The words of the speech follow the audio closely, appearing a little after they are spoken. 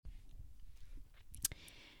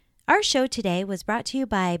Our show today was brought to you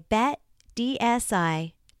by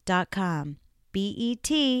BetDSI.com.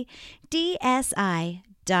 BetDSI.com.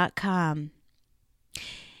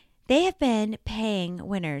 They have been paying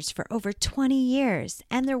winners for over 20 years,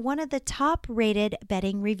 and they're one of the top-rated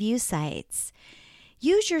betting review sites.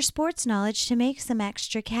 Use your sports knowledge to make some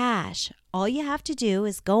extra cash. All you have to do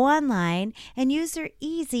is go online and use their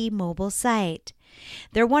easy mobile site.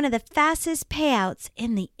 They're one of the fastest payouts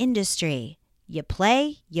in the industry. You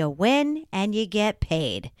play, you win, and you get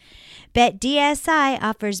paid. BetDSI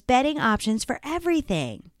offers betting options for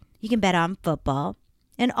everything. You can bet on football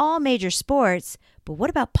and all major sports, but what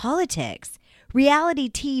about politics? Reality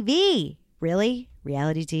TV? Really?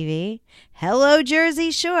 Reality TV? Hello,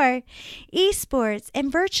 Jersey Shore. Esports and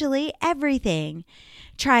virtually everything.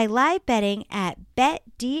 Try live betting at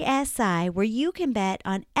BetDSI, where you can bet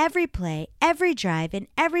on every play, every drive, and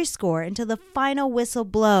every score until the final whistle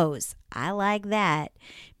blows. I like that.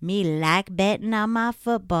 Me like betting on my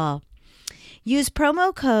football. Use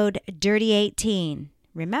promo code DIRTY18.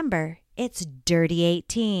 Remember, it's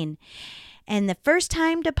DIRTY18. And the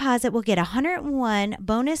first-time deposit will get a 101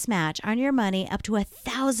 bonus match on your money up to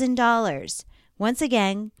 $1,000. Once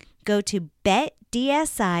again, go to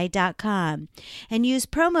BetDSI.com and use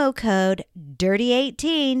promo code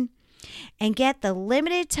DIRTY18 and get the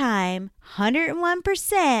limited time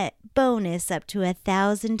 101% bonus up to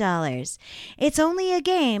 $1,000. It's only a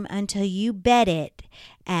game until you bet it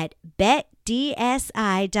at BetDSI.com.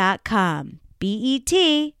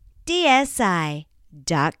 BetDSI.com.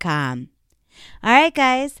 All right,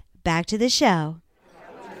 guys, back to the show.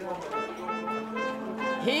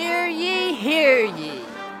 Hear ye, hear ye.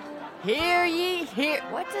 Hear ye, hear.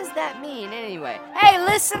 What does that mean anyway? Hey,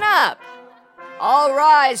 listen up! All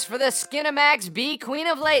rise for the Skinamax B Queen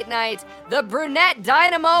of Late Night, the brunette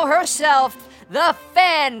dynamo herself, the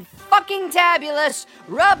fan-fucking-tabulous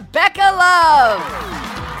Rebecca Love!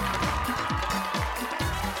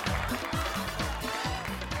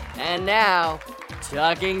 And now,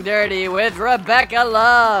 Talking Dirty with Rebecca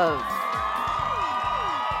Love.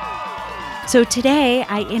 So today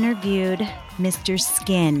I interviewed Mr.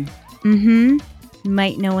 Skin. You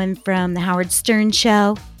might know him from the Howard Stern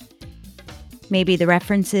Show. Maybe the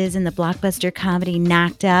references in the blockbuster comedy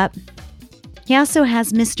Knocked Up. He also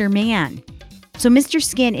has Mr. Man. So Mr.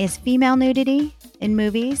 Skin is female nudity in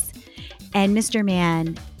movies. And Mr.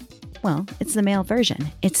 Man, well, it's the male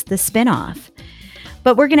version. It's the spinoff.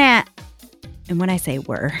 But we're going to, and when I say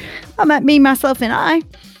we're, I'm at me, myself, and I.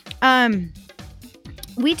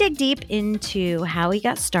 We dig deep into how he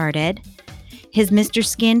got started, his Mr.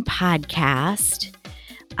 Skin podcast,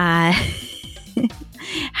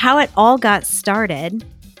 how it all got started.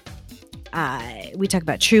 We talk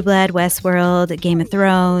about True Blood, Westworld, Game of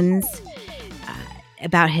Thrones,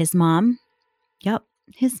 about his mom. Yep,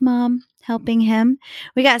 his mom helping him.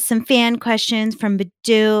 We got some fan questions from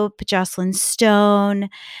Badoop, Jocelyn Stone,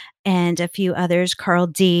 and a few others, Carl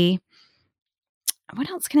D. What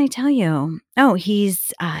else can I tell you? Oh,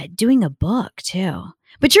 he's doing a book too.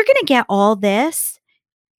 But you're going to get all this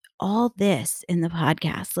in the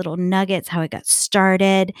podcast, little nuggets, how it got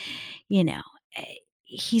started. You know,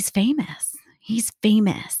 he's famous. He's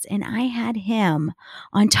famous. And I had him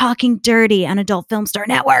on Talking Dirty on Adult Film Star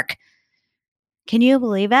Network. Can you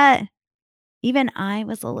believe it? Even I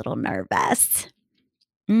was a little nervous.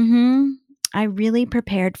 I really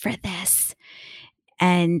prepared for this.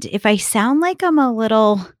 And if I sound like I'm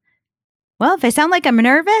nervous,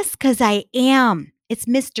 because I am. It's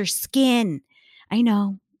Mr. Skin. I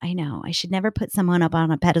know. I should never put someone up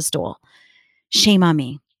on a pedestal. Shame on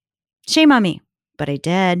me. But I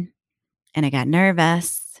did. And I got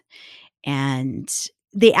nervous. And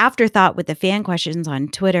the afterthought with the fan questions on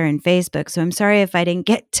Twitter and Facebook. So I'm sorry if I didn't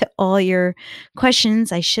get to all your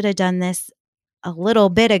questions. I should have done this a little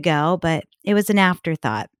bit ago, but it was an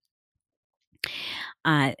afterthought.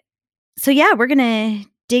 So yeah, we're going to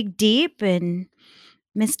dig deep, and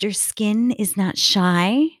Mr. Skin is not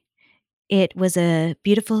shy. It was a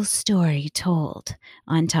beautiful story told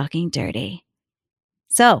on Talking Dirty.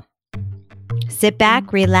 So sit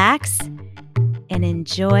back, relax, and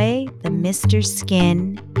enjoy the Mr.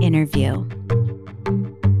 Skin interview.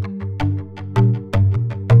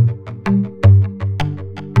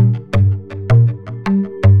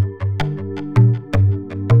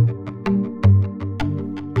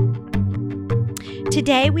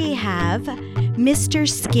 Today we have Mr.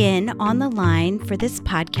 Skin on the line for this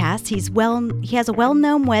podcast. He has a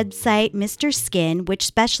well-known website, Mr. Skin, which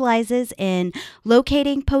specializes in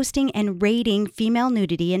locating, posting, and rating female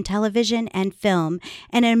nudity in television and film,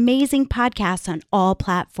 and an amazing podcast on all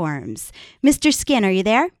platforms. Mr. Skin, are you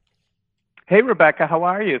there? Hey, Rebecca, how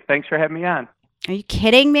are you? Thanks for having me on. Are you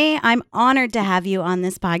kidding me? I'm honored to have you on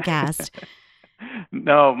this podcast.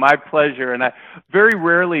 No, my pleasure. And very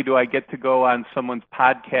rarely do I get to go on someone's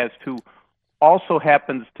podcast who also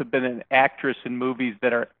happens to have been an actress in movies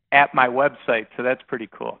that are at my website. So that's pretty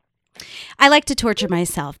cool. I like to torture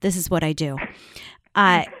myself. This is what I do.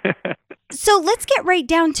 So let's get right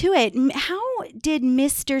down to it. How did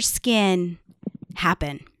Mr. Skin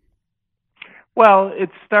happen? Well, it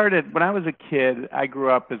started when I was a kid. I grew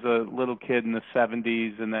up as a little kid in the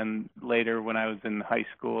 70s, and then later when I was in high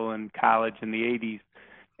school and college in the 80s.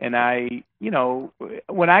 And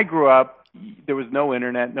when I grew up, there was no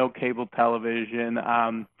internet, no cable television.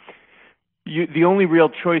 The only real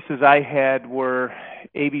choices I had were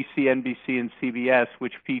ABC, NBC, and CBS,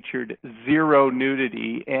 which featured zero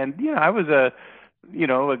nudity. And I was a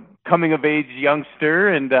coming of age youngster,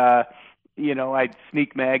 and I'd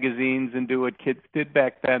sneak magazines and do what kids did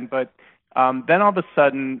back then. But then all of a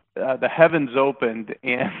sudden, the heavens opened,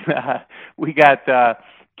 and we got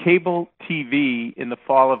cable TV in the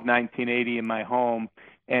fall of 1980 in my home.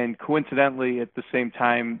 And coincidentally, at the same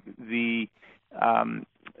time, the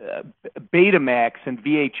Betamax and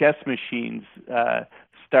VHS machines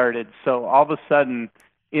started. So all of a sudden,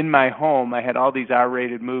 in my home, I had all these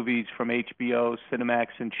R-rated movies from HBO, Cinemax,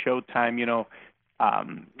 and Showtime.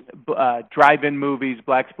 Drive-in movies,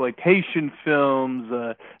 blaxploitation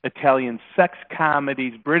films, Italian sex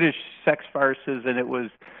comedies, British sex farces, and it was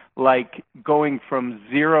like going from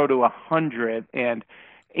 0 to 100. And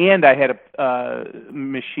I had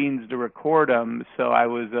machines to record them, so I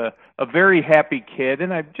was a very happy kid,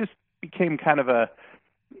 and I just became kind of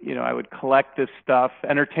I would collect this stuff,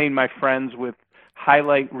 entertain my friends with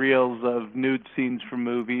highlight reels of nude scenes from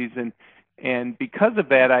movies, and because of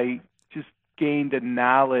that, I just gained a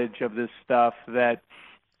knowledge of this stuff that,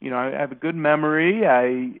 I have a good memory.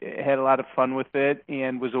 I had a lot of fun with it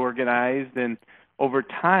and was organized, and over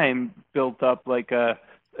time built up like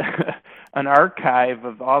an archive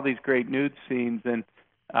of all these great nude scenes, and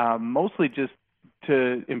mostly just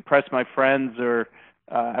to impress my friends, or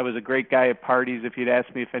I was a great guy at parties. If you'd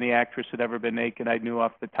asked me if any actress had ever been naked, I knew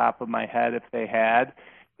off the top of my head if they had.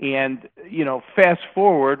 And, fast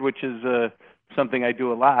forward, which is something I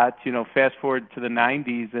do a lot, fast forward to the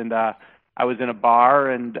 90s, and I was in a bar,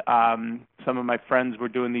 and some of my friends were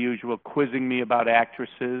doing the usual quizzing me about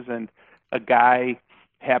actresses, and a guy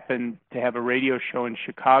happened to have a radio show in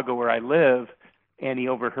Chicago where I live, and he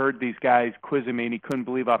overheard these guys quizzing me, and he couldn't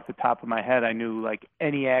believe off the top of my head I knew like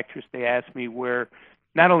any actress. They asked me where,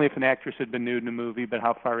 not only if an actress had been nude in a movie, but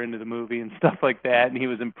how far into the movie and stuff like that. And he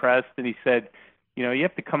was impressed, and he said, you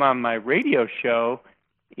have to come on my radio show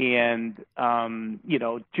and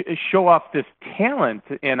show off this talent.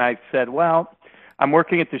 And I said, well, I'm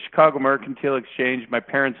working at the Chicago Mercantile Exchange. My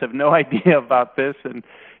parents have no idea about this, and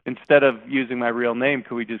instead of using my real name,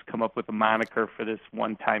 could we just come up with a moniker for this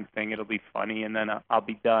one-time thing? It'll be funny, and then I'll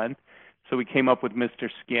be done. So we came up with Mr.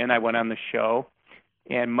 Skin. I went on the show,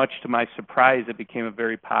 and much to my surprise, it became a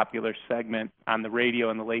very popular segment on the radio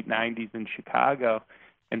in the late 90s in Chicago.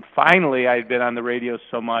 And finally, I had been on the radio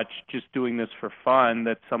so much, just doing this for fun,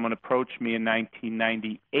 that someone approached me in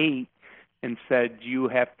 1998 and said, you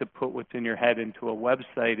have to put what's in your head into a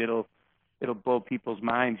website. It'll blow people's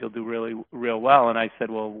minds. You'll do real well. And I said,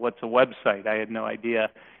 well, what's a website? I had no idea.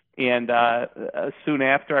 And soon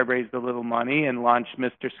after, I raised a little money and launched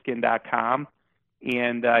MrSkin.com.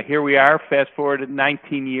 And here we are, fast forward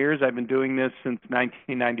 19 years. I've been doing this since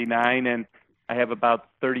 1999, and I have about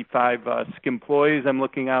 35 employees. I'm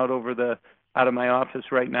looking out of my office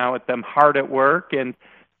right now at them hard at work. And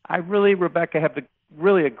I really, Rebecca, have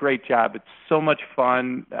really a great job. It's so much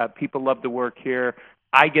fun. People love to work here.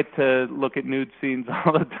 I get to look at nude scenes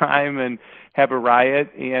all the time and have a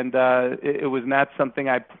riot, and it was not something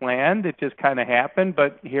I planned. It just kind of happened,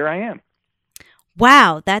 but here I am.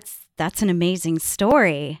 Wow, that's an amazing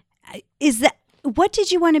story. What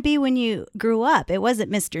did you want to be when you grew up? It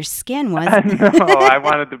wasn't Mr. Skin, was it? No, I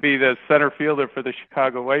wanted to be the center fielder for the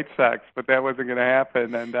Chicago White Sox, but that wasn't going to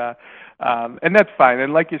happen, and that's fine.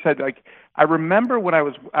 And like you said, like I remember when I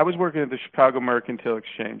was working at the Chicago Mercantile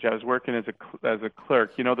Exchange. I was working as a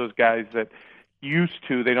clerk. Those guys that used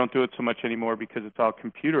to, they don't do it so much anymore because it's all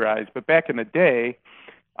computerized. But back in the day,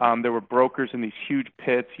 there were brokers in these huge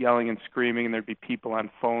pits yelling and screaming, and there'd be people on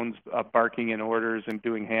phones barking in orders and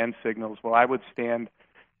doing hand signals. Well, I would stand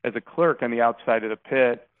as a clerk on the outside of the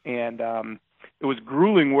pit, and it was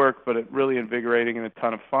grueling work, but it really invigorating and a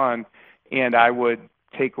ton of fun. And I would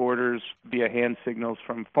take orders via hand signals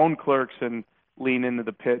from phone clerks and lean into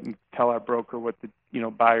the pit and tell our broker what to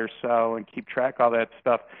buy or sell and keep track of all that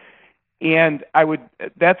stuff. And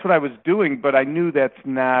that's what I was doing, but I knew that's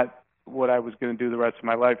not what I was going to do the rest of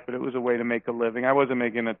my life, but it was a way to make a living. I wasn't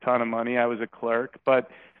making a ton of money. I was a clerk,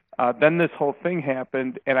 but then this whole thing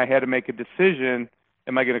happened, and I had to make a decision.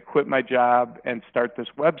 Am I going to quit my job and start this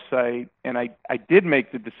website? And I did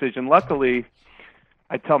make the decision. Luckily,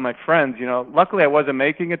 I tell my friends, luckily I wasn't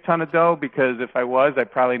making a ton of dough, because if I was, I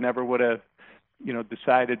probably never would have,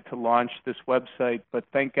 decided to launch this website. But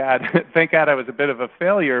thank God, thank God I was a bit of a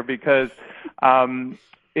failure, because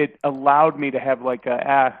it allowed me to have like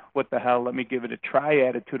what the hell, let me give it a try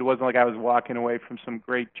attitude. It wasn't like I was walking away from some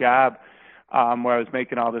great job where I was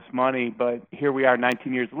making all this money. But here we are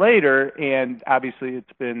 19 years later, and obviously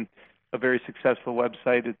it's been a very successful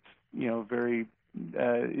website. It's,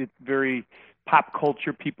 it's very pop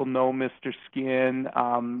culture. People know Mr. Skin.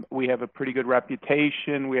 We have a pretty good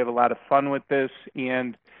reputation. We have a lot of fun with this,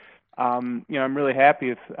 and I'm really happy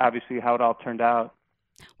with obviously how it all turned out.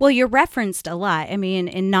 Well, you're referenced a lot. I mean,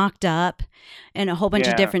 in Knocked Up and a whole bunch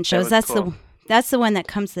of different shows. That's the one that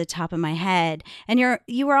comes to the top of my head. And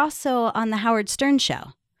you were also on the Howard Stern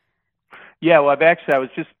show. Yeah, well, I was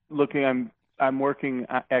just looking. I'm working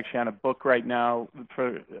actually on a book right now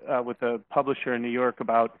with a publisher in New York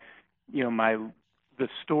about the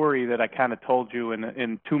story that I kind of told you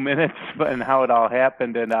in 2 minutes and how it all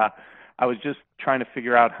happened. And I was just trying to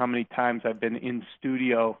figure out how many times I've been in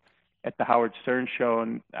studio at the Howard Stern show,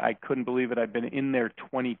 and I couldn't believe it. I've been in there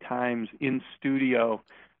 20 times in studio.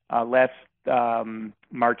 Last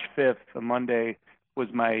March 5th, a Monday, was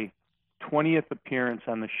my 20th appearance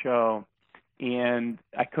on the show, and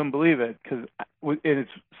I couldn't believe it, and it's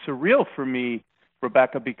surreal for me,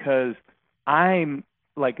 Rebecca, because I'm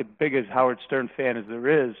like as big as Howard Stern fan as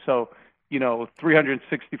there is. So,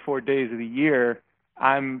 364 days of the year,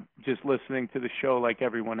 I'm just listening to the show like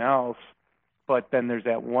everyone else. But then there's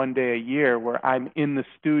that one day a year where I'm in the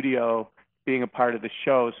studio being a part of the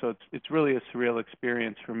show. So it's really a surreal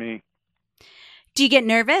experience for me. Do you get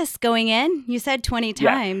nervous going in? You said 20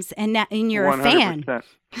 times, and you're 100%. A fan.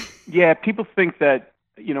 Yeah, people think that,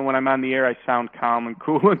 when I'm on the air, I sound calm and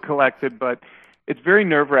cool and collected, but it's very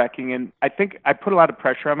nerve-wracking. And I think I put a lot of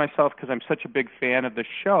pressure on myself because I'm such a big fan of the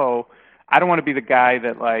show. I don't want to be the guy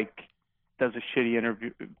that, does a shitty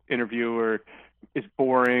interview or is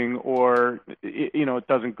boring, or it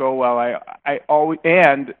doesn't go well. I'm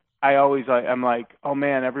like, oh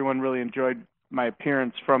man, everyone really enjoyed my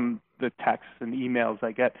appearance from the texts and emails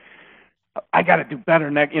I get. I got to do better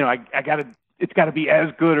next. It's got to be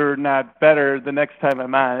as good or not better the next time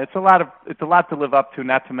I'm on. It's a lot to live up to.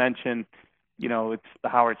 Not to mention, it's the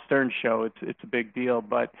Howard Stern show. It's a big deal.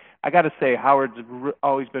 But I got to say, Howard's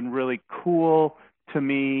always been really cool to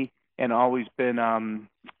me, and always been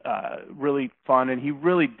really fun, and he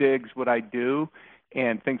really digs what I do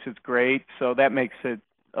and thinks it's great. So that makes it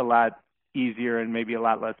a lot easier and maybe a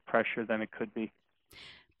lot less pressure than it could be.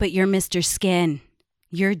 But you're Mr. Skin.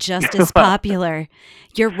 You're just as popular.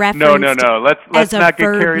 You're referenced. No. Let's not get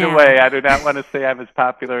carried away. I do not want to say I'm as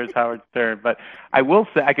popular as Howard Stern, but I will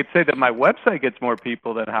say I could say that my website gets more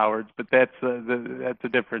people than Howard's, but that's a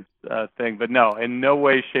different thing. But no, in no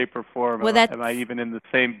way, shape, or form am I even in the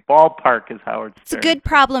same ballpark as Howard Stern. It's a good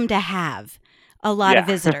problem to have. A lot of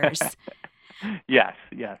visitors. Yes.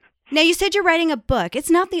 Now, you said you're writing a book. It's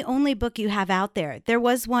not the only book you have out there. There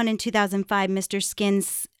was one in 2005, Mr.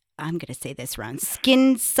 Skin's, I'm going to say this wrong,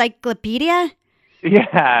 Skincyclopedia?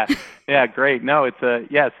 Yeah, great. No,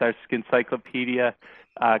 our Skincyclopedia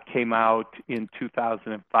came out in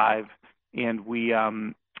 2005, and we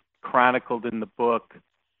chronicled in the book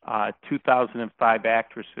 2005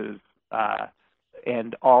 actresses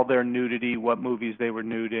and all their nudity, what movies they were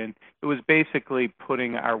nude in. It was basically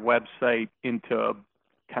putting our website into a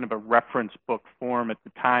kind of a reference book form at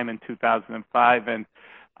the time in 2005, and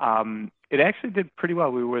it actually did pretty well.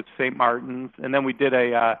 We were with St. Martin's, and then we did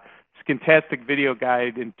a Skintastic video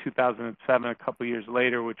guide in 2007, a couple years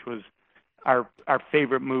later, which was our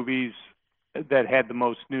favorite movies that had the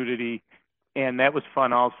most nudity, and that was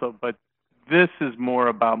fun also. But this is more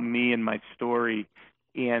about me and my story,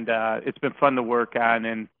 and it's been fun to work on,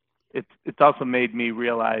 and it's also made me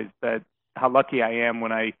realize that how lucky I am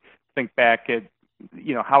when I think back at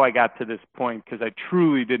how I got to this point, because I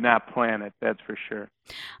truly did not plan it, that's for sure.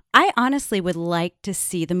 I honestly would like to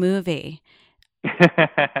see the movie.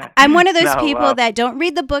 I'm one of those people that don't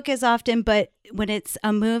read the book as often, but when it's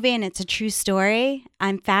a movie and it's a true story,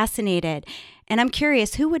 I'm fascinated. And I'm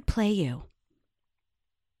curious, who would play you?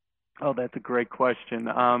 Oh, that's a great question.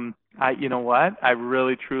 You know what? I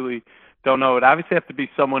really, truly don't know. It obviously have to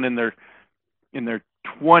be someone in their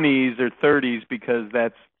 20s or 30s, because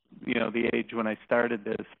that's the age when I started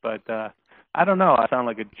this. But I don't know. I sound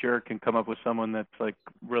like a jerk and come up with someone that's like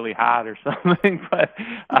really hot or something, but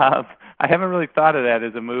I haven't really thought of that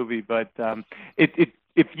as a movie. But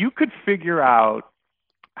if you could figure out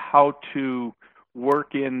how to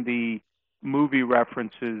work in the movie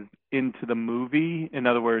references into the movie, in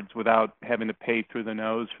other words, without having to pay through the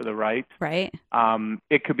nose for the rights, Right.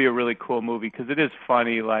 it could be a really cool movie because it is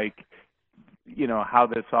funny, like, how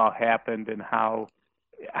this all happened and how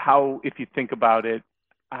if you think about it,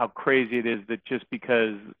 how crazy it is that just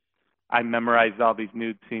because I memorized all these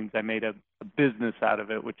nude scenes, I made a business out of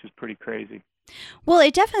it, which is pretty crazy. Well,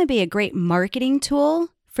 it'd definitely be a great marketing tool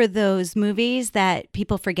for those movies that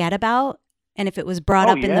people forget about. And if it was brought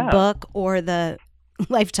up in the book or the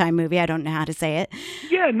Lifetime movie, I don't know how to say it.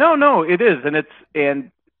 Yeah, no, it is.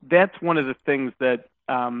 And that's one of the things that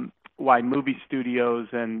why movie studios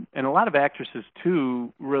and a lot of actresses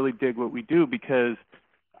too really dig what we do because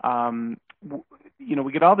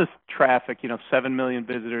we get all this traffic, 7 million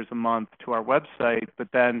visitors a month to our website, but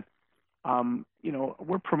then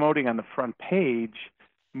we're promoting on the front page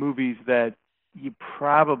movies that you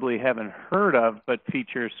probably haven't heard of but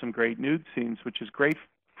feature some great nude scenes, which is great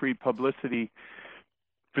free publicity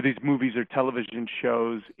for these movies or television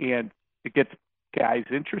shows, and it gets guys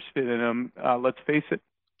interested in them. Let's face it,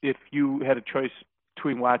 if you had a choice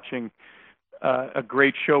between watching a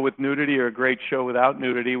great show with nudity or a great show without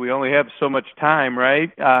nudity, we only have so much time,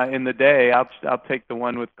 right, in the day. I'll take the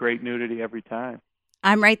one with great nudity every time.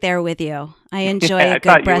 I'm right there with you. I enjoy a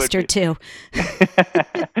good breast or two.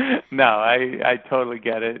 No, I totally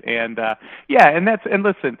get it. And and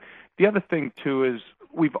listen, the other thing too is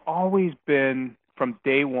we've always been, from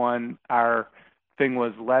day one, our thing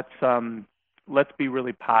was let's be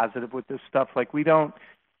really positive with this stuff. Like, we don't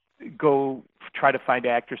go try to find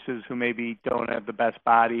actresses who maybe don't have the best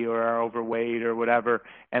body or are overweight or whatever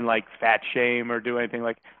and like fat shame or do anything.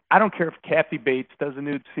 Like, I don't care if Kathy Bates does a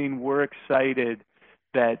nude scene. We're excited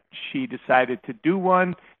that she decided to do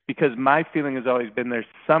one because my feeling has always been there's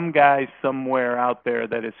some guy somewhere out there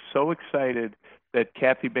that is so excited that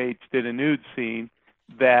Kathy Bates did a nude scene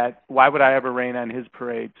that why would I ever rain on his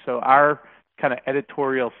parade? So our kind of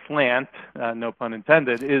editorial slant, no pun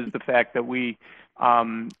intended, is the fact that we've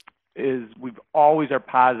always are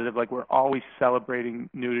positive, like we're always celebrating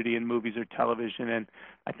nudity in movies or television, and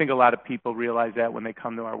I think a lot of people realize that when they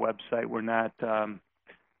come to our website.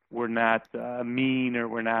 We're not mean, or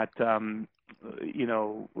we're not,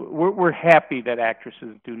 we're happy that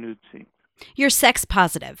actresses do nude scenes. You're sex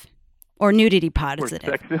positive. Or nudity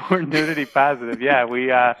positive. We're nudity positive. Yeah,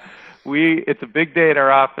 it's a big day at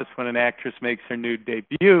our office when an actress makes her nude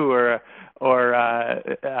debut, or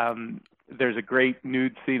there's a great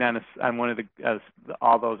nude scene on one of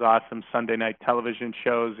all those awesome Sunday night television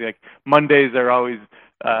shows. Like, Mondays are always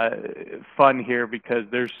fun here because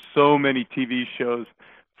there's so many TV shows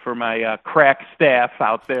for my crack staff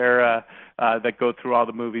out there that go through all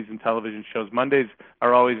the movies and television shows. Mondays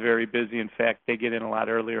are always very busy. In fact, they get in a lot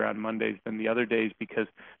earlier on Mondays than the other days because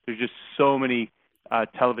there's just so many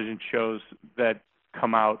television shows that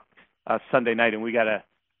come out Sunday night, and we got to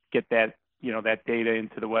get that that data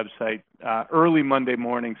into the website early Monday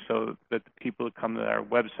morning so that the people who come to our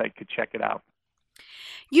website could check it out.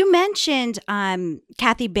 You mentioned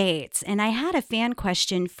Kathy Bates, and I had a fan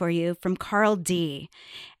question for you from Carl D.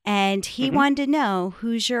 And he wanted to know,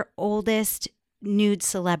 who's your oldest nude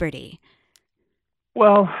celebrity?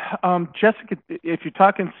 Well, Jessica, if you're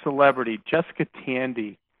talking celebrity, Jessica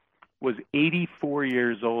Tandy was 84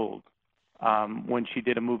 years old when she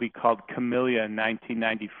did a movie called Camellia in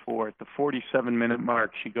 1994. At the 47-minute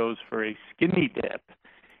mark, she goes for a skinny dip.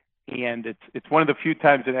 And it's one of the few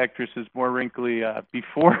times an actress is more wrinkly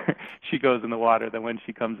before she goes in the water than when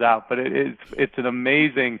she comes out. But it's an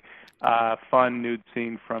amazing, fun nude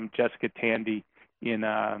scene from Jessica Tandy in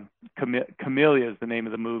Camellia is the name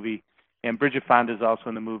of the movie. And Bridget Fonda is also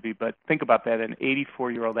in the movie. But think about that, an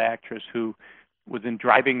 84-year-old actress who was in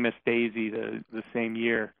Driving Miss Daisy the same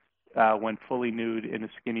year went fully nude in a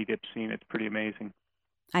skinny dip scene. It's pretty amazing.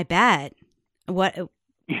 I bet.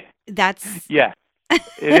 That's... Yeah.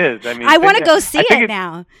 It is. I mean, I want to go see it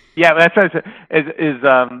now. Yeah, that's what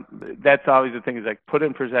that's always the thing. Is like, put it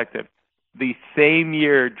in perspective. The same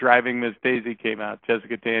year Driving Miss Daisy came out,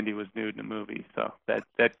 Jessica Tandy was nude in the movie. So that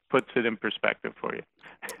puts it in perspective for you.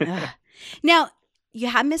 Now, you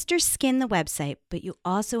have Mr. Skin, the website, but you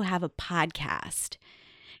also have a podcast.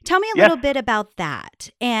 Tell me a little bit about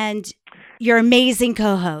that and your amazing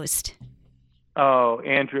co-host. Oh,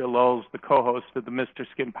 Andrea Lowell's the co-host of the Mr.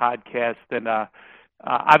 Skin podcast, and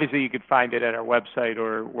obviously you can find it at our website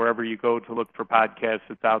or wherever you go to look for podcasts.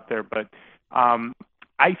 It's out there. But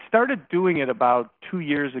I started doing it about 2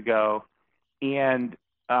 years ago, And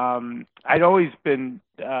I'd always been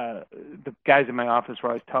the guys in my office were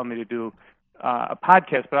always telling me to do a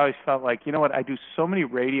podcast, but I always felt like, you know what, I do so many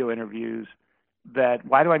radio interviews that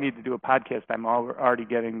why do I need to do a podcast? I'm already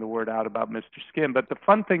getting the word out about Mr. Skin. But the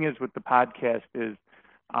fun thing is with the podcast is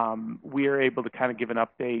we are able to kind of give an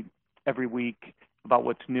update every week about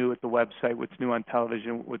what's new at the website, what's new on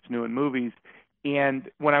television, what's new in movies. And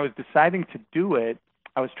when I was deciding to do it,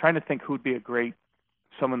 I was trying to think who'd be a great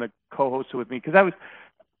someone to co-host it with me, because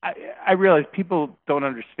I realized people don't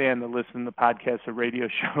understand that listen to podcasts or radio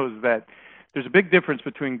shows that there's a big difference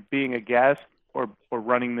between being a guest or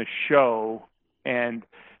running the show, and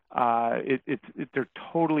they're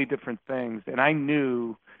totally different things. And I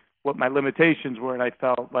knew what my limitations were, and I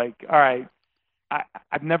felt like, all right,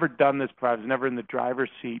 I've never done this before. I was never in the driver's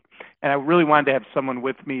seat, and I really wanted to have someone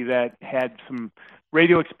with me that had some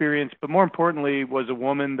radio experience, but more importantly, was a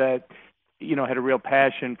woman that had a real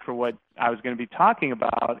passion for what I was going to be talking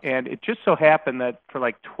about. And it just so happened that for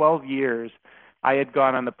like 12 years, I had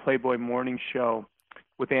gone on the Playboy Morning Show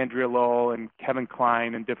with Andrea Lowell and Kevin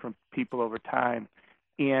Kline and different people over time.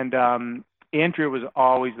 And Andrea was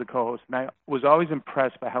always the co-host, and I was always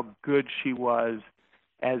impressed by how good she was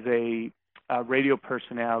as a radio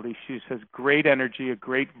personality. She just has great energy, a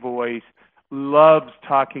great voice, loves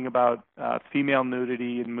talking about female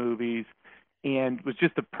nudity in movies, and was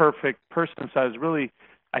just the perfect person. So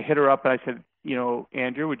I hit her up and I said,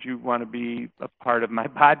 Andrea, would you want to be a part of my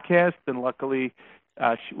podcast? And luckily,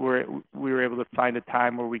 we were able to find a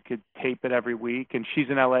time where we could tape it every week. And she's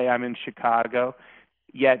in LA, I'm in Chicago.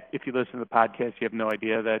 Yet, if you listen to the podcast, you have no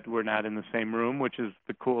idea that we're not in the same room, which is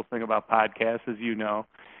the cool thing about podcasts, as you know.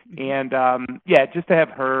 And just to have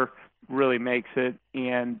her really makes it.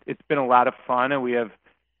 And it's been a lot of fun. And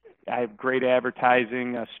I have great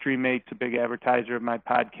advertising. StreamMate's a big advertiser of my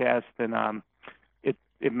podcast, and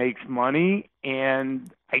it makes money.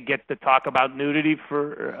 And I get to talk about nudity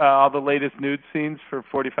for all the latest nude scenes for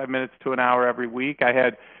 45 minutes to an hour every week. I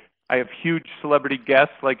have huge celebrity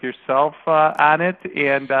guests like yourself on it,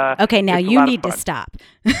 and okay, now you need to stop.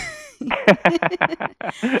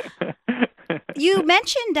 You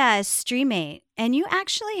mentioned StreamMate, and you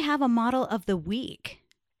actually have a model of the week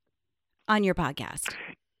on your podcast.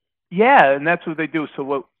 Yeah, and that's what they do.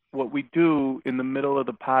 So what we do in the middle of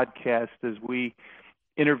the podcast is we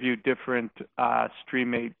interview different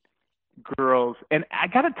StreamMate girls, and I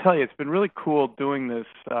got to tell you, it's been really cool doing this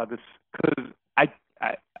because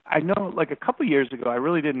I know, like a couple years ago, I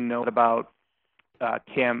really didn't know about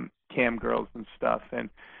cam girls and stuff, and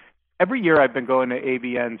every year I've been going to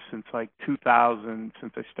AVN since like 2000,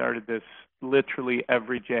 since I started this. Literally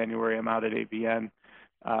every January I'm out at AVN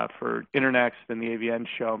for Internext and the AVN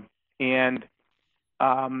show. And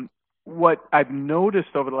what I've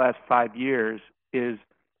noticed over the last 5 years is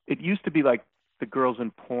it used to be like the girls in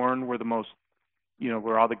porn were the most,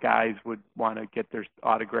 where all the guys would want to get their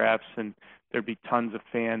autographs, and there'd be tons of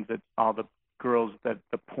fans at all the girls, that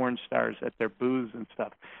the porn stars at their booths and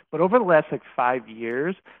stuff. But over the last 5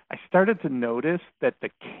 years, I started to notice that the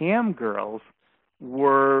cam girls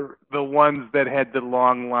were the ones that had the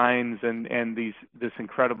long lines and this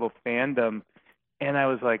incredible fandom. And I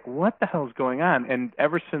was like, what the hell is going on? And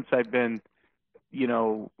ever since I've been,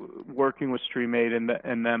 working with StreamMate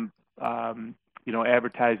and them,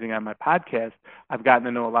 advertising on my podcast, I've gotten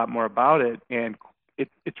to know a lot more about it. And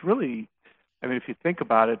it's really, if you think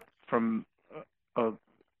about it from a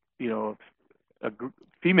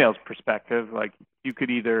female's perspective, like you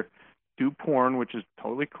could either do porn, which is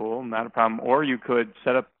totally cool, not a problem, or you could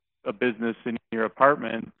set up a business in your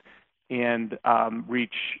apartment and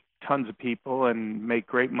reach tons of people and make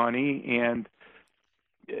great money and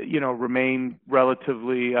remain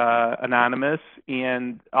relatively anonymous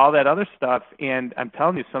and all that other stuff. And I'm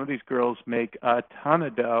telling you, some of these girls make a ton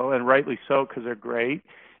of dough, and rightly so, because they're great.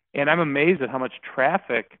 And I'm amazed at how much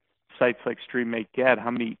traffic sites like StreamMate get.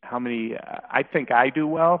 How many I think I do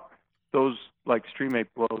well. Those like StreamMate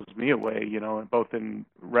blows me away, both in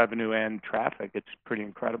revenue and traffic. It's pretty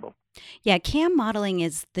incredible. Yeah, cam modeling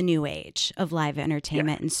is the new age of live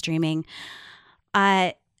entertainment and streaming.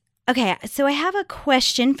 Okay, so I have a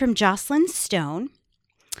question from Jocelyn Stone,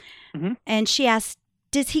 and she asked,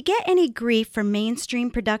 does he get any grief from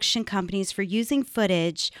mainstream production companies for using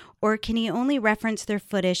footage, or can he only reference their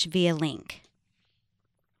footage via link?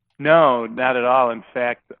 No, not at all. In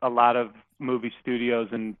fact, a lot of movie studios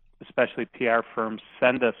and especially PR firms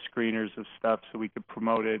send us screeners of stuff so we could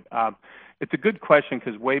promote it. It's a good question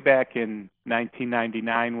because way back in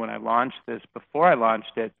 1999 when I launched this, before I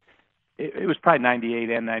launched it, it was probably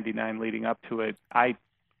 98 and 99 leading up to it. I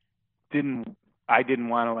didn't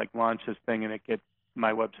want to launch this thing and it get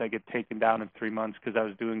my website get taken down in 3 months because I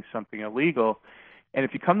was doing something illegal. And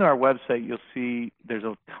if you come to our website, you'll see there's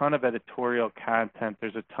a ton of editorial content.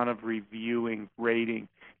 There's a ton of reviewing, rating,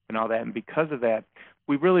 and all that. And because of that,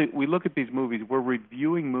 we look at these movies. We're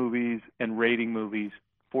reviewing movies and rating movies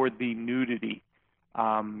for the nudity,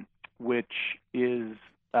 which is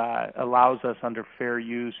allows us under fair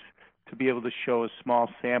use to be able to show a small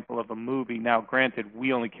sample of a movie. Now, granted,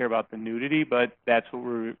 we only care about the nudity, but that's what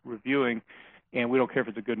we're reviewing, and we don't care if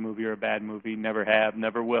it's a good movie or a bad movie. Never have,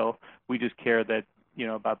 never will. We just care that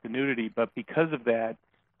about the nudity. But because of that,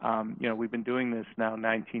 we've been doing this now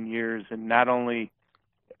 19 years, and not only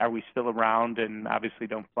are we still around and obviously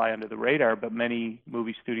don't fly under the radar, but many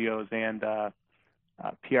movie studios and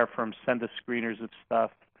PR firms send us screeners of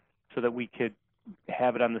stuff so that we could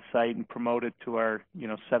have it on the site and promote it to our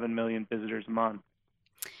 7 million visitors a month.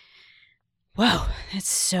 Whoa, that's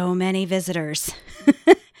so many visitors.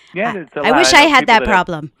 Yeah, it's a lot. I wish I had that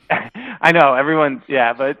problem. I know, everyone,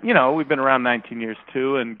 yeah, but, we've been around 19 years,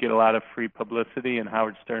 too, and get a lot of free publicity and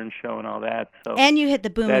Howard Stern show and all that. So and you hit the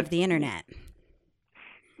boom of the Internet.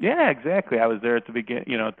 Yeah, exactly. I was there at the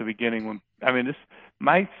beginning when,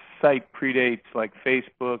 my site predates, like,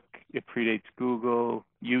 Facebook, it predates Google,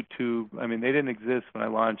 YouTube. They didn't exist when I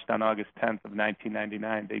launched on August 10th of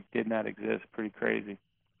 1999. They did not exist. Pretty crazy.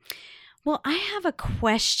 Well, I have a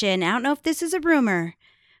question. I don't know if this is a rumor,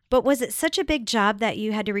 but was it such a big job that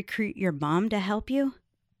you had to recruit your mom to help you?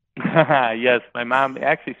 Yes, my mom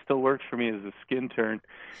actually still works for me as a skin turn,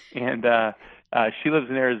 and she lives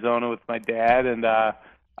in Arizona with my dad, and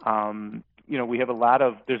we have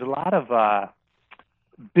there's a lot of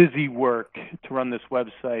busy work to run this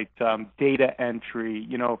website, data entry.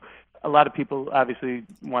 A lot of people obviously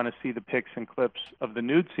want to see the pics and clips of the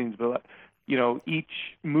nude scenes, but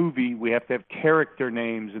each movie we have to have character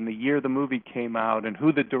names and the year the movie came out and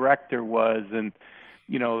who the director was and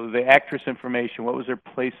the actress information, what was their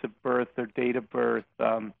place of birth, their date of birth,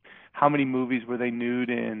 how many movies were they nude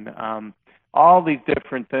in, all these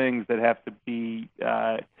different things that have to be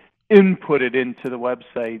inputted into the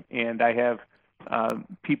website. And I have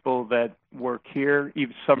people that work here,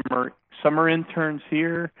 even summer interns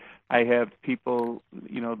here. I have people,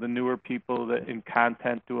 the newer people that in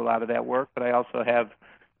content do a lot of that work, but I also have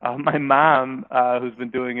my mom, who's been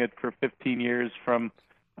doing it for 15 years from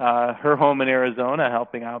her home in Arizona,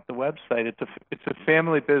 helping out the website. It's a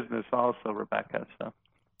family business also, Rebecca. So.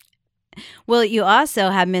 Well, you also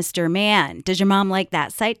have Mr. Man. Does your mom like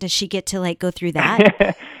that site? Does she get to go through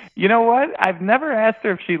that? You know what? I've never asked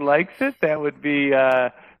her if she likes it. That would be,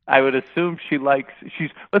 I would assume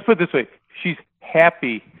let's put it this way. She's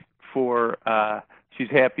happy for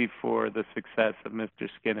the success of Mr.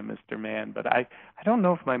 Skin and Mr. Man, but I don't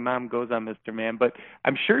know if my mom goes on Mr. Man, but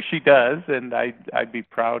I'm sure she does, and I'd be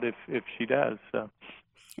proud if she does. So.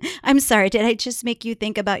 I'm sorry, did I just make you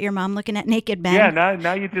think about your mom looking at naked men? Yeah,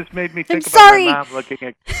 now you just made me think about my mom looking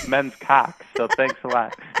at men's cocks, so thanks a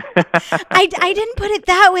lot. I didn't put it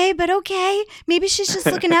that way, but okay. Maybe she's just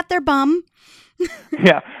looking at their bum.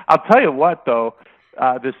 Yeah, I'll tell you what, though,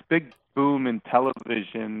 this big boom in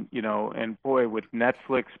television, and boy, with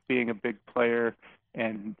Netflix being a big player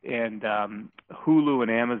and Hulu and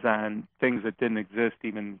Amazon, things that didn't exist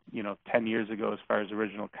even 10 years ago as far as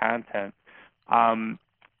original content.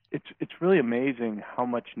 It's really amazing how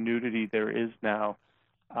much nudity there is now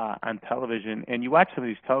on television. And you watch some of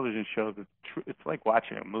these television shows, it's like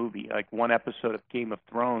watching a movie. Like one episode of Game of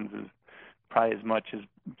Thrones is probably as much as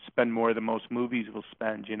spend more than most movies will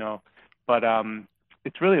spend, But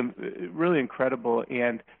it's really incredible.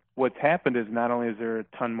 And what's happened is not only is there a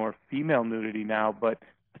ton more female nudity now, but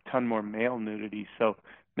a ton more male nudity. So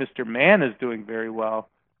Mr. Man is doing very well.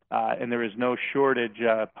 And there is no shortage,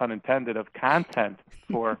 pun intended, of content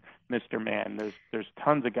for Mr. Man. There's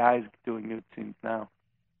tons of guys doing nude scenes now.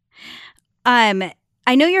 I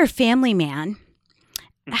know you're a family man.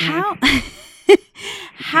 How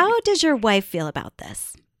does your wife feel about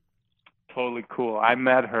this? Totally cool. I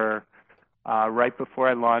met her right before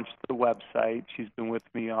I launched the website. She's been with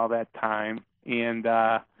me all that time. And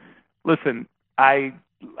listen, I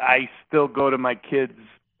still go to my kids'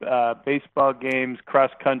 baseball games,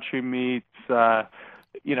 cross-country meets.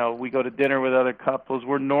 We go to dinner with other couples.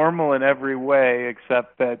 We're normal in every way,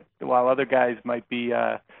 except that while other guys might be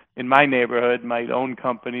in my neighborhood, might own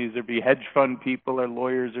companies or be hedge fund people or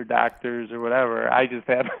lawyers or doctors or whatever, I just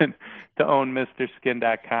happen to own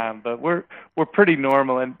MrSkin.com. But we're pretty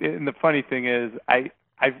normal. And the funny thing is, I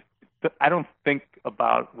don't think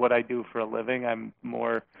about what I do for a living. I'm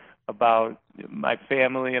more about my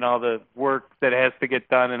family and all the work that has to get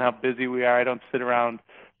done and how busy we are. I don't sit around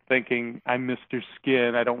thinking I'm Mr.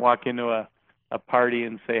 Skin. I don't walk into a a party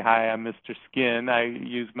and say, "Hi, I'm Mr. Skin." I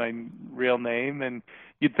use my real name, and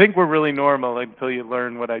you'd think we're really normal until you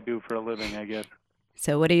learn what I do for a living, I guess.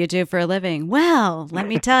 So what do you do for a living? Well, let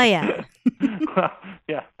me tell you. Well,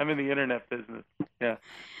 yeah, I'm in the internet business. Yeah.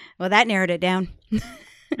 Well, that narrowed it down.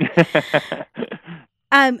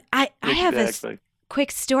 I have a Exactly.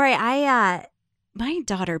 quick story. My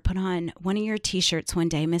daughter put on one of your T-shirts one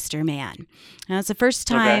day, Mr. Man. And it's the first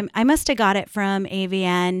time. Okay. I must have got it from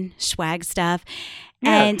AVN swag stuff,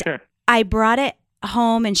 Yeah, and sure. I brought it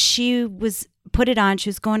home, and she put it on. She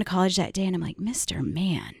was going to college that day, and I'm like, Mr.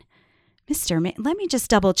 Man, Mr. Man. Let me just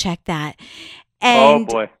double check that. Oh And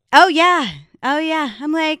boy. oh yeah.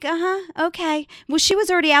 I'm like, okay. Well, she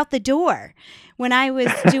was already out the door when I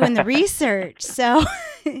was doing the research, so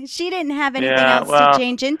she didn't have anything Yeah, else to well,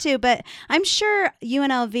 change into. But I'm sure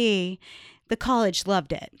UNLV, the college,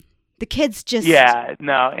 loved it. The kids just yeah,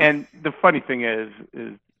 no. And the funny thing is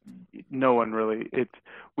no one really.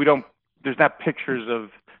 We don't. There's not pictures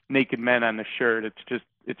of naked men on the shirt. It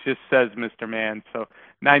just says Mr. Man. So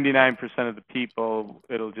 99% of the people,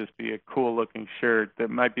 it'll just be a cool looking shirt. There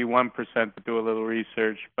might be 1% that do a little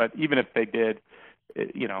research, but even if they did,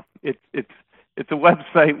 it's a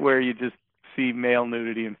website where you just see male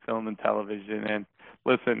nudity in film and television. And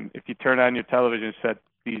listen, if you turn on your television set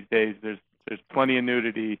these days, there's plenty of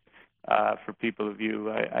nudity for people to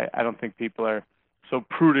view. I don't think people are so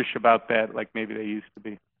prudish about that like maybe they used to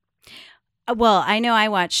be. Well, I know I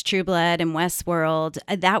watched True Blood and Westworld.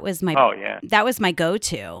 That was my Oh yeah. that was my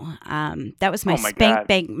go-to. That was my Oh my spank God.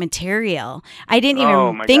 bank material. I didn't Oh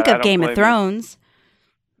even my think God, I of don't Game of blame you. Thrones.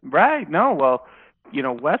 Right. No. Well,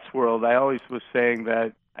 Westworld. I always was saying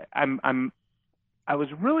that I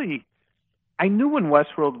was really. I knew when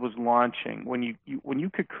Westworld was launching, when you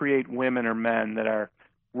could create women or men that are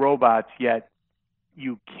robots, yet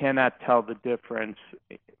you cannot tell the difference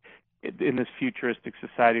in this futuristic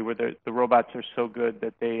society where the robots are so good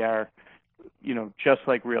that they are, just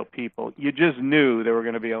like real people. You just knew there was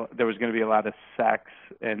going to be a lot of sex,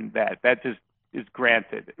 and that just is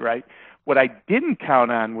granted, right? What I didn't count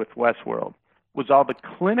on with Westworld was all the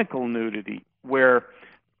clinical nudity, where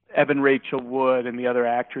Evan Rachel Wood and the other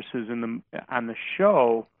actresses on the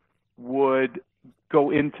show would go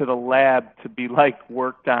into the lab to be like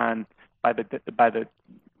worked on by the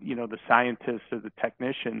the scientists or the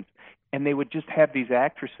technicians, and they would just have these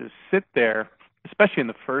actresses sit there, especially in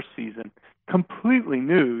the first season, completely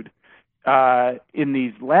nude in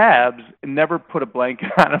these labs and never put a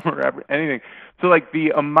blanket on them or anything. So like the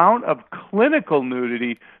amount of clinical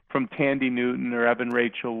nudity from Tandy Newton or Evan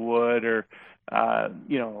Rachel Wood or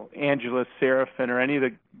Angela Serafin or any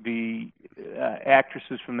of the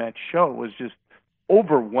actresses from that show was just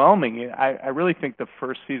overwhelming. I really think the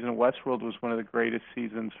first season of Westworld was one of the greatest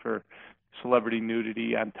seasons for celebrity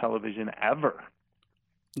nudity on television ever.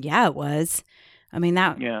 Yeah, it was. I mean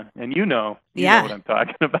that. Yeah, and you know Yeah. what I'm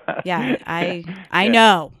talking about. Yeah, I Yeah.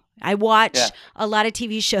 know. I watch Yeah. a lot of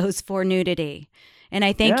TV shows for nudity, and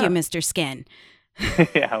I thank you, Mr. Skin.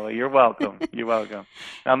 Yeah, well, you're welcome. You're welcome.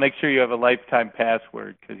 I'll make sure you have a lifetime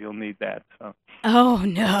password because you'll need that. So. Oh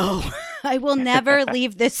no, I will never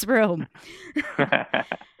leave this room.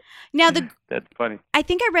 Now That's funny. I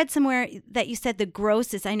think I read somewhere that you said the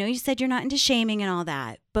grossest. I know you said you're not into shaming and all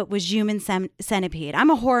that, but was Human Centipede. I'm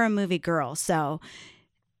a horror movie girl, so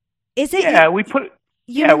is it? Yeah, we put it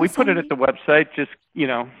Human at the website. Just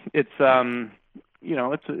it's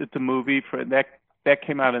it's a movie for that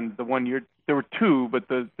came out in the one year. There were two, but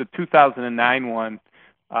the 2009 one,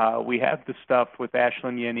 we have the stuff with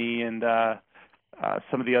Ashlyn Yenny and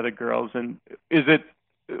some of the other girls. And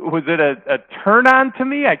was it a turn on to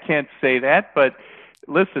me? I can't say that, but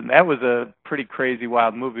listen, that was a pretty crazy,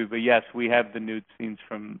 wild movie. But yes, we have the nude scenes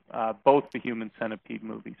from both the Human Centipede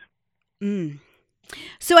movies. Mm.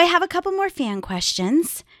 So I have a couple more fan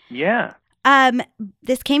questions. Yeah.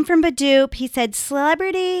 This came from Badoop. He said,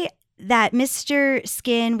 celebrity that Mr.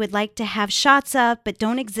 Skin would like to have shots of but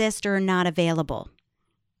don't exist or are not available.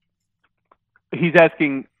 He's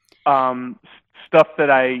asking stuff that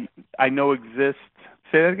I know exists.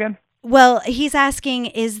 Say that again? Well, he's asking,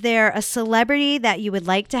 is there a celebrity that you would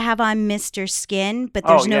like to have on Mr. Skin, but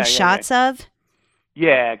there's no shots of?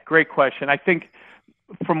 Yeah, great question. I think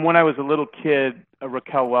from when I was a little kid,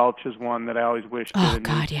 Raquel Welch is one that I always wished did a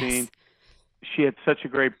nude scene. She had such a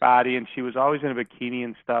great body, and she was always in a bikini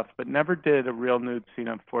and stuff, but never did a real nude scene,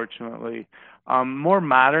 unfortunately. More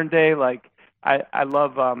modern day, like I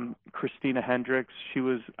love Christina Hendricks. She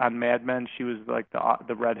was on Mad Men. She was like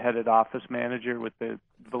the redheaded office manager with the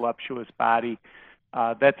voluptuous body.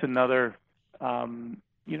 That's another,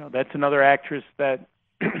 that's another actress that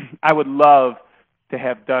I would love to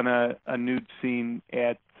have done a nude scene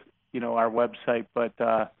at our website,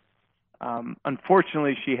 but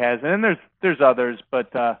unfortunately she hasn't. And there's others,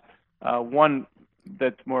 but one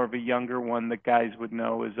that's more of a younger one that guys would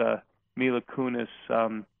know is Mila Kunis.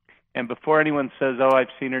 And before anyone says, "Oh, I've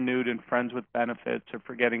seen her nude in Friends with Benefits" or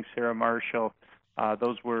Forgetting Sarah Marshall,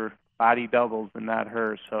 those were body doubles and not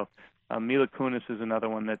her. So Mila Kunis is another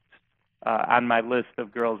one that's on my list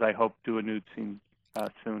of girls I hope do a nude scene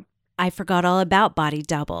soon. I forgot all about body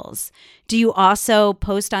doubles. Do you also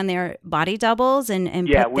post on their body doubles and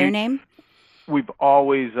put their name? We've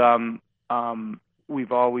always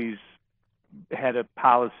had a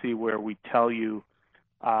policy where we tell you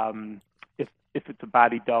if it's a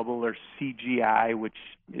body double or CGI, which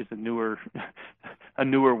is a newer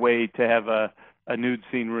way to have a nude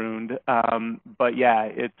scene ruined. But yeah,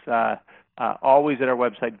 it's always at our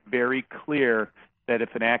website very clear that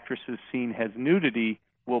if an actress's scene has nudity,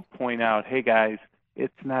 we'll point out, hey guys,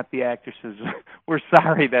 it's not the actress's. We're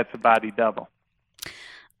sorry, that's a body double.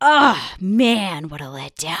 Oh man, what a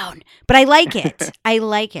letdown! But I like it. I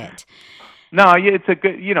like it. No, it's a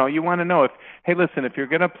good. You want to know hey, listen, if you're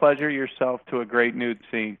going to pleasure yourself to a great nude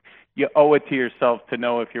scene, you owe it to yourself to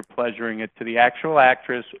know if you're pleasuring it to the actual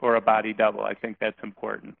actress or a body double. I think that's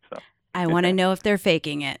important. So I want to know if they're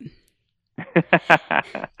faking it.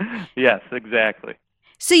 Yes, exactly.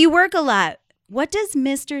 So you work a lot. What does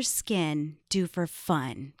Mr. Skin do for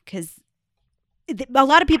fun? Because a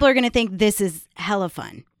lot of people are going to think this is hella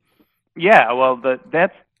fun. Yeah, well,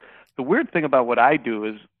 that's the weird thing about what I do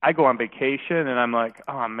is I go on vacation and I'm like,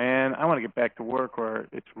 oh man, I want to get back to work where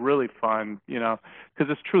it's really fun, because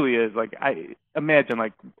this truly is. Like, I imagine,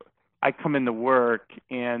 like, I come into work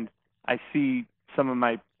and I see some of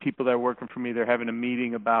my people that are working for me, they're having a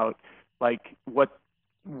meeting about like what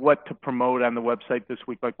to promote on the website this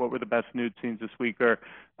week, like what were the best nude scenes this week, or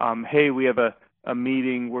hey, we have a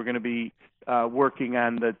meeting, we're going to be working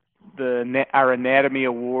on our anatomy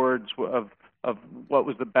awards of what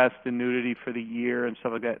was the best in nudity for the year and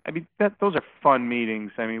stuff like that. I mean, those are fun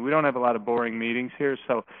meetings. I mean, we don't have a lot of boring meetings here.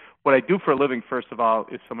 So what I do for a living, first of all,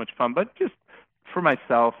 is so much fun. But just for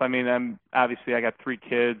myself, I mean, I got 3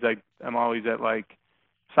 kids. I'm always at like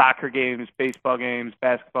soccer games, baseball games,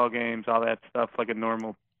 basketball games, all that stuff, like a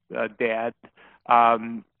normal dad.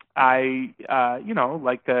 I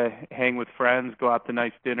like to hang with friends, go out to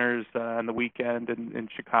nice dinners on the weekend in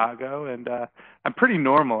Chicago, and I'm pretty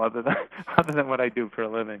normal other than what I do for a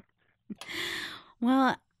living.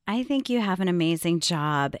 Well, I think you have an amazing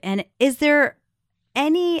job. And is there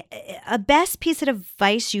a best piece of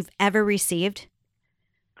advice you've ever received?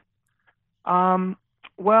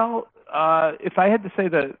 Well, if I had to say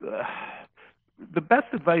the best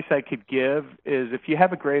advice I could give is if you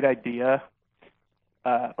have a great idea,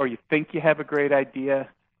 or you think you have a great idea,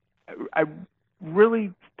 I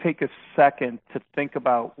really take a second to think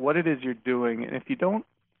about what it is you're doing. And if you don't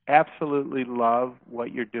absolutely love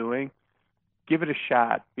what you're doing, give it a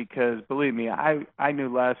shot, because believe me, I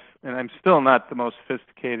knew less, and I'm still not the most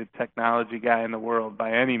sophisticated technology guy in the world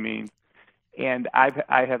by any means. And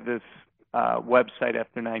I have this website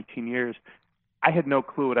after 19 years. I had no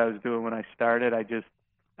clue what I was doing when I started. I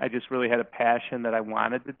just really had a passion that I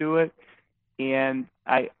wanted to do it. And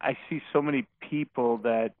I see so many people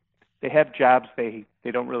that they have jobs they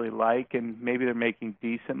don't really like, and maybe they're making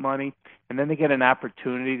decent money, and then they get an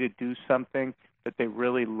opportunity to do something that they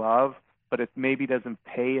really love, but it maybe doesn't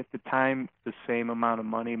pay at the time the same amount of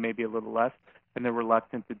money, maybe a little less, and they're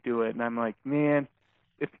reluctant to do it. And I'm like, man,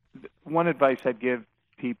 if one advice I'd give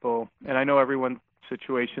people, and I know everyone's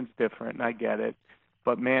situation's different, and I get it,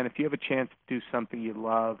 but man, if you have a chance to do something you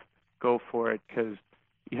love, go for it, because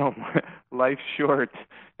life's short,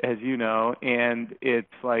 as you know, and it's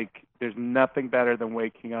like there's nothing better than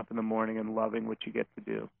waking up in the morning and loving what you get to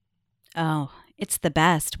do. Oh, it's the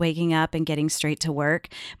best, waking up and getting straight to work.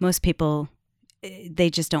 Most people, they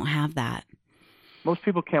just don't have that. Most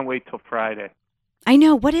people can't wait till Friday. I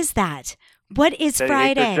know. What is that? What is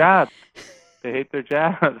Friday? They hate their jobs. They hate their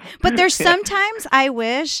jobs. But there's sometimes I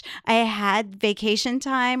wish I had vacation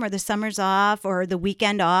time or the summers off or the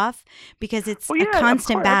weekend off, because it's a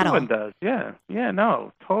constant battle. Everyone does. Yeah,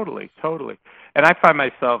 no, totally. And I find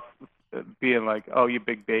myself being like, oh, you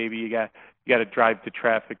big baby, you got to drive to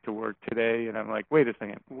traffic to work today. And I'm like, wait a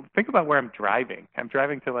second. Think about where I'm driving. I'm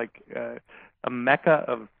driving to like a mecca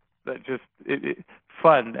of just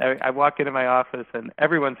fun. I walk into my office and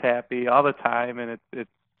everyone's happy all the time, and it's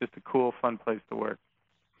just a cool, fun place to work.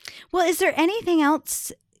 Well, is there anything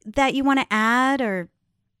else that you want to add or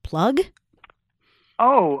plug?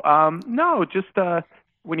 Oh, no, just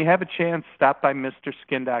when you have a chance, stop by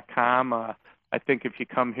MrSkin.com. I think if you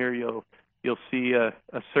come here, you'll you'll see a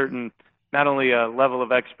certain, not only a level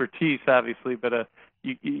of expertise, obviously, but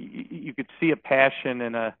you could see a passion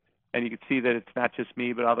and you could see that it's not just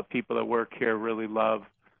me, but all the people that work here really love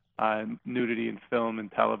nudity in film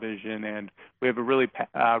and television, and we have a really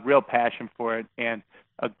real passion for it and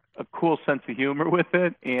a cool sense of humor with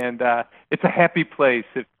it, and it's a happy place.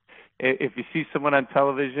 If you see someone on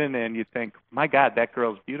television and you think, my God, that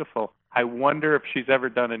girl's beautiful, I wonder if she's ever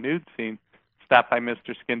done a nude scene, stop by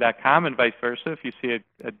MrSkin.com, and vice versa. If you see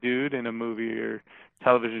a dude in a movie or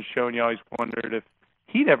television show and you always wondered if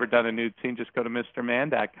he'd ever done a nude scene, just go to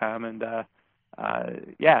MrMan.com, and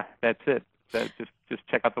yeah, that's it. So just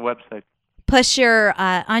check out the website. Plus, you're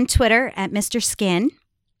on Twitter at Mr. Skin.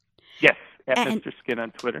 Yes, at Mr. Skin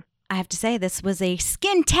on Twitter. I have to say, this was a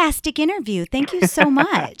skin-tastic interview. Thank you so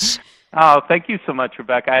much. Oh, thank you so much,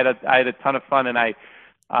 Rebecca. I had a ton of fun, and as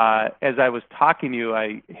I was talking to you,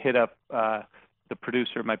 I hit up the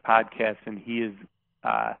producer of my podcast, and he is,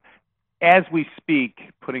 as we speak,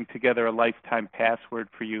 putting together a lifetime password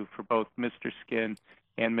for you for both Mr. Skin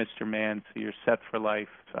and Mr. Man, so you're set for life.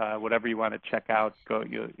 Whatever you want to check out,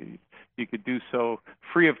 you could do so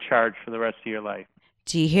free of charge for the rest of your life.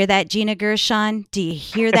 Do you hear that, Gina Gershon? Do you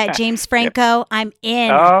hear that, James Franco? I'm in.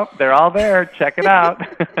 Oh, they're all there. Check it out.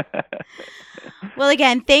 Well,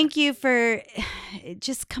 again, thank you for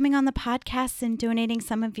just coming on the podcast and donating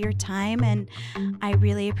some of your time, and I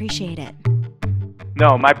really appreciate it.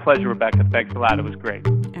 No, my pleasure, Rebecca. Thanks a lot. It was great.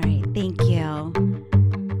 All right. Thank you.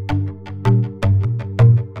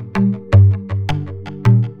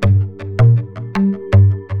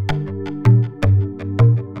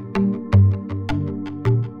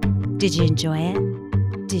 Did you enjoy it?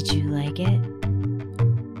 Did you like it?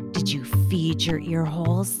 Did you feed your ear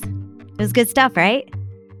holes? It was good stuff, right?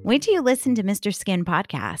 Wait till you listen to Mr. Skin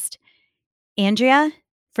podcast. Andrea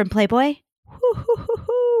from Playboy,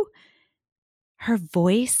 her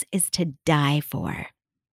voice is to die for.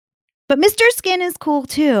 But Mr. Skin is cool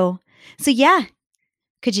too. So yeah,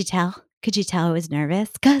 could you tell? Could you tell I was nervous?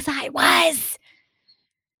 'Cause I was.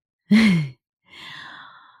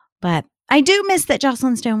 But I do miss that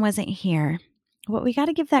Jocelyn Stone wasn't here. Well, we got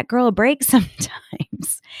to give that girl a break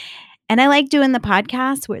sometimes. And I like doing the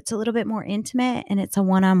podcast where it's a little bit more intimate and it's a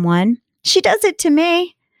one-on-one. She does it to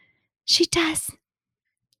me. She does.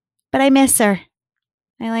 But I miss her.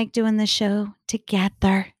 I like doing the show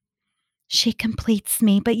together. She completes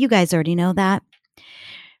me, but you guys already know that.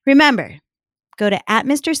 Remember, go to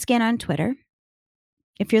 @MrSkin on Twitter.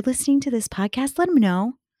 If you're listening to this podcast, let him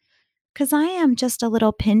know. Because I am just a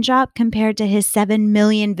little pin drop compared to his 7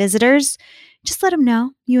 million visitors. Just let him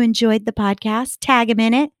know you enjoyed the podcast. Tag him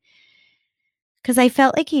in it. Because I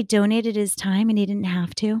felt like he donated his time and he didn't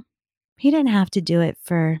have to. He didn't have to do it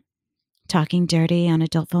for Talking Dirty on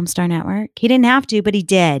Adult Film Star Network. He didn't have to, but he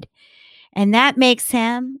did. And that makes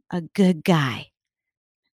him a good guy.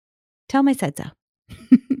 Tell him I said so.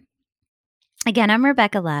 Again, I'm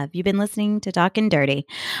Rebecca Love. You've been listening to Talkin' Dirty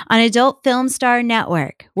on Adult Film Star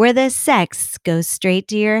Network, where the sex goes straight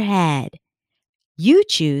to your head. You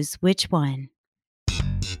choose which one.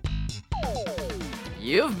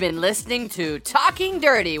 You've been listening to Talking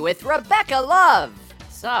Dirty with Rebecca Love.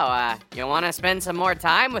 So, you want to spend some more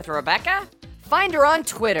time with Rebecca? Find her on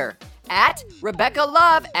Twitter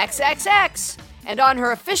 @RebeccaLoveXXX and on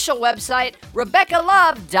her official website,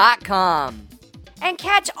 RebeccaLove.com. And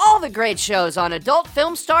catch all the great shows on Adult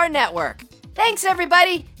Film Star Network. Thanks,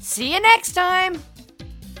 everybody. See you next time.